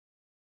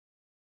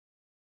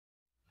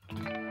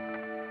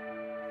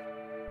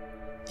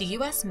The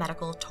U.S.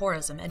 Medical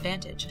Tourism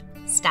Advantage,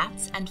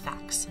 Stats and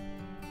Facts.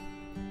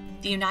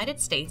 The United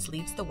States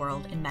leads the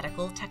world in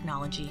medical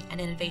technology and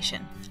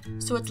innovation,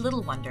 so it's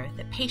little wonder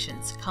that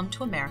patients come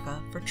to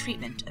America for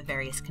treatment of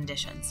various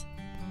conditions.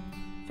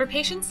 For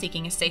patients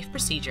seeking a safe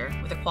procedure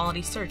with a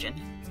quality surgeon,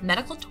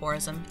 medical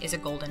tourism is a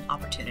golden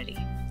opportunity.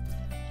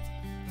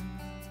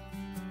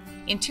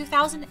 In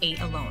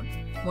 2008 alone,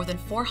 more than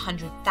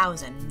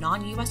 400,000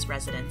 non-U.S.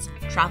 residents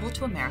traveled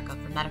to America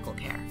for medical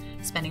care,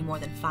 spending more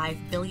than $5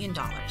 billion.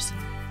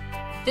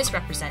 This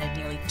represented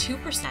nearly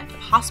 2% of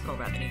hospital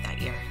revenue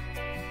that year.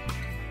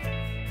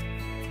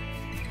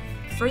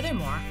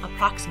 Furthermore,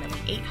 approximately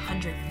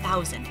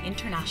 800,000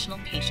 international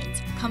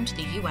patients come to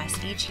the U.S.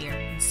 each year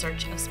in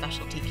search of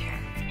specialty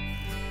care.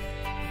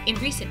 In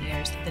recent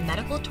years, the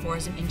medical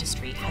tourism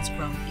industry has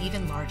grown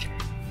even larger.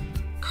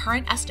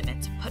 Current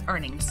estimates put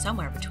earnings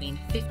somewhere between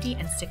 $50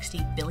 and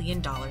 $60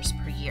 billion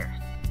per year.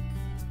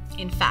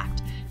 In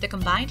fact, the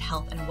combined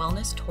health and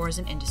wellness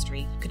tourism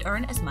industry could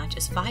earn as much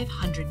as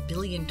 $500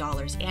 billion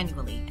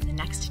annually in the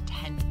next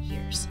 10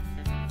 years.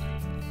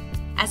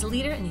 As a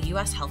leader in the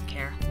U.S.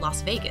 healthcare,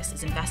 Las Vegas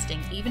is investing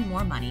even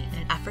more money in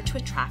an effort to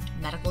attract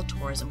medical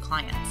tourism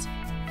clients.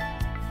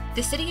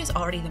 The city is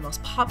already the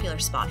most popular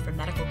spot for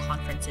medical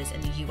conferences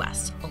in the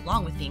U.S.,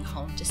 along with being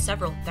home to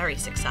several very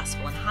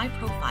successful and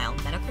high-profile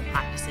medical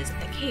practices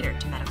that cater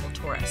to medical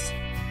tourists.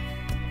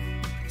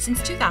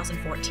 Since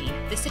 2014,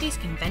 the city's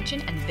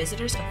Convention and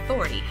Visitors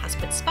Authority has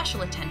put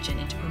special attention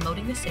into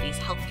promoting the city's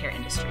healthcare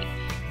industry,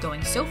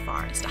 going so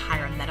far as to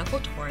hire a medical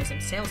tourism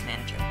sales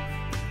manager.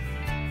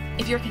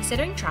 If you're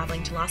considering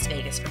traveling to Las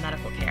Vegas for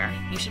medical care,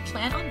 you should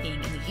plan on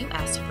being in the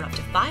U.S. for up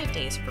to 5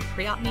 days for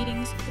pre-op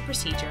meetings, the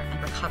procedure,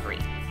 and recovery,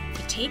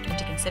 to take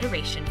into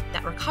consideration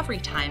that recovery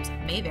times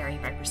may vary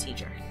by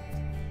procedure.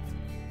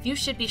 You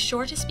should be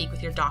sure to speak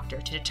with your doctor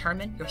to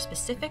determine your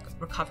specific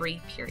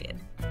recovery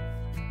period.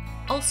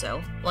 Also,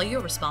 while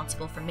you're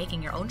responsible for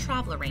making your own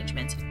travel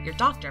arrangements, your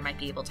doctor might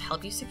be able to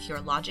help you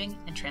secure lodging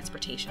and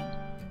transportation.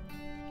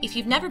 If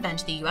you've never been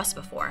to the U.S.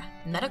 before,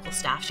 medical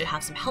staff should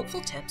have some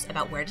helpful tips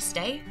about where to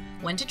stay,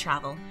 when to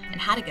travel, and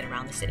how to get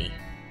around the city.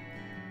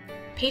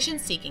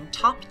 Patients seeking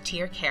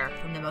top-tier care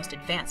from the most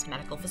advanced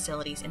medical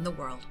facilities in the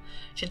world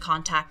should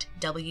contact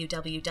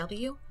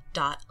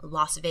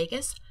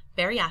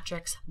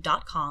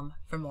www.LasVegasBariatrics.com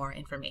for more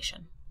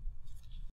information.